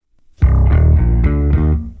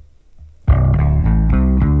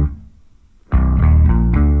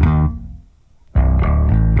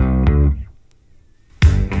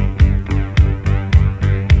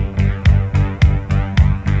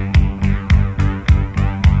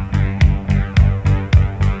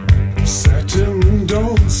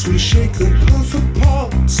dance, we shake the perfect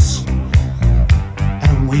parts.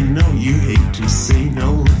 And we know you hate to say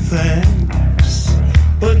no thanks,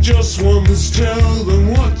 but just once tell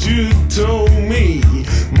them what you told me.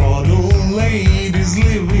 Model ladies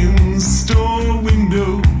live in store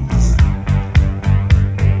windows.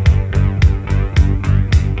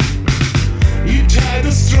 You try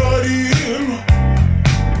to strut in.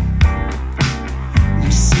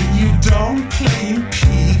 You say you don't play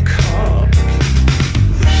peacock,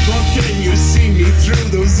 but can you see me through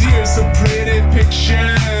those years of pretty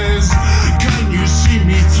pictures? Can you see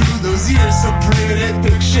me through those years of pretty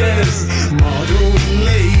pictures? Model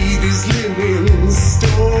ladies live in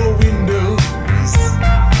store windows.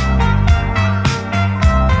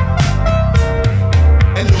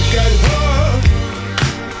 And look at her,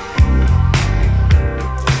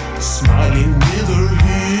 smiling with her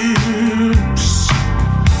hips.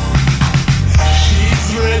 She's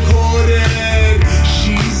recorded,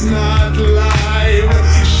 she's not live.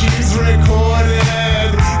 She's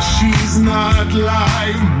recorded, she's not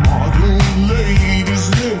live. Model ladies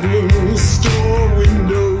live in store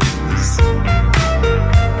windows.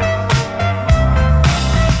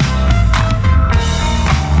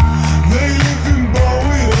 They live in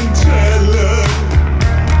Bowie and Teller.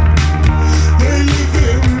 They live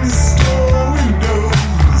in store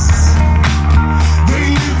windows. They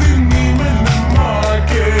live in Neiman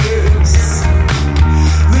Marcus.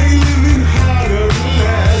 They live in harder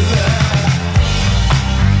leather.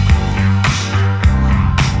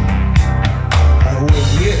 Will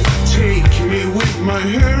you take me with my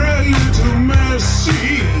hair a little mercy?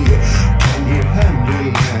 Can you handle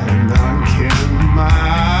and I can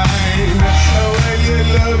mine? Will you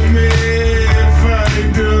love me if I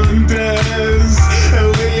don't dance?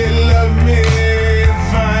 Will you love me if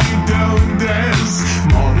I don't dance?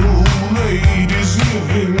 Model ladies live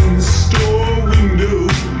in store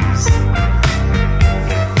windows.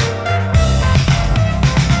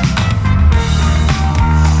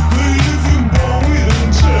 They live in Bowie and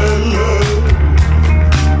Teller.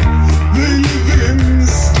 They live in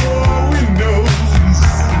store windows.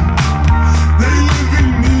 They live in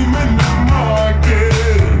Neiman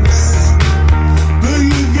Marcus. They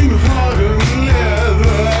live in harder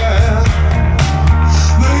leather.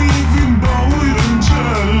 They live in Bowie and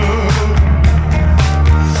Teller.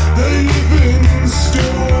 They live in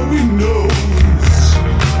store windows.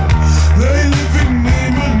 They live in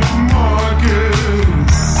Neiman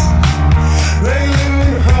Marcus. They live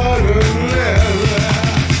in harder leather.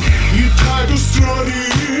 You try to strut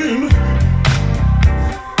in.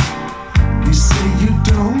 You say you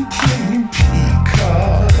don't play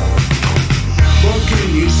peacock, but can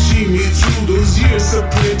you see me through those years of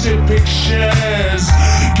pretty pictures?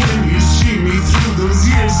 Can you see me through those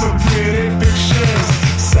years of pretty pictures?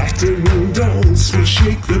 Saturn dance, we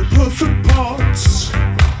shake the perfect parts.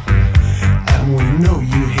 And we know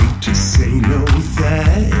you hate to say no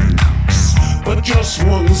thanks, but just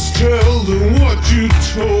once tell them what you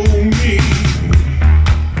told me.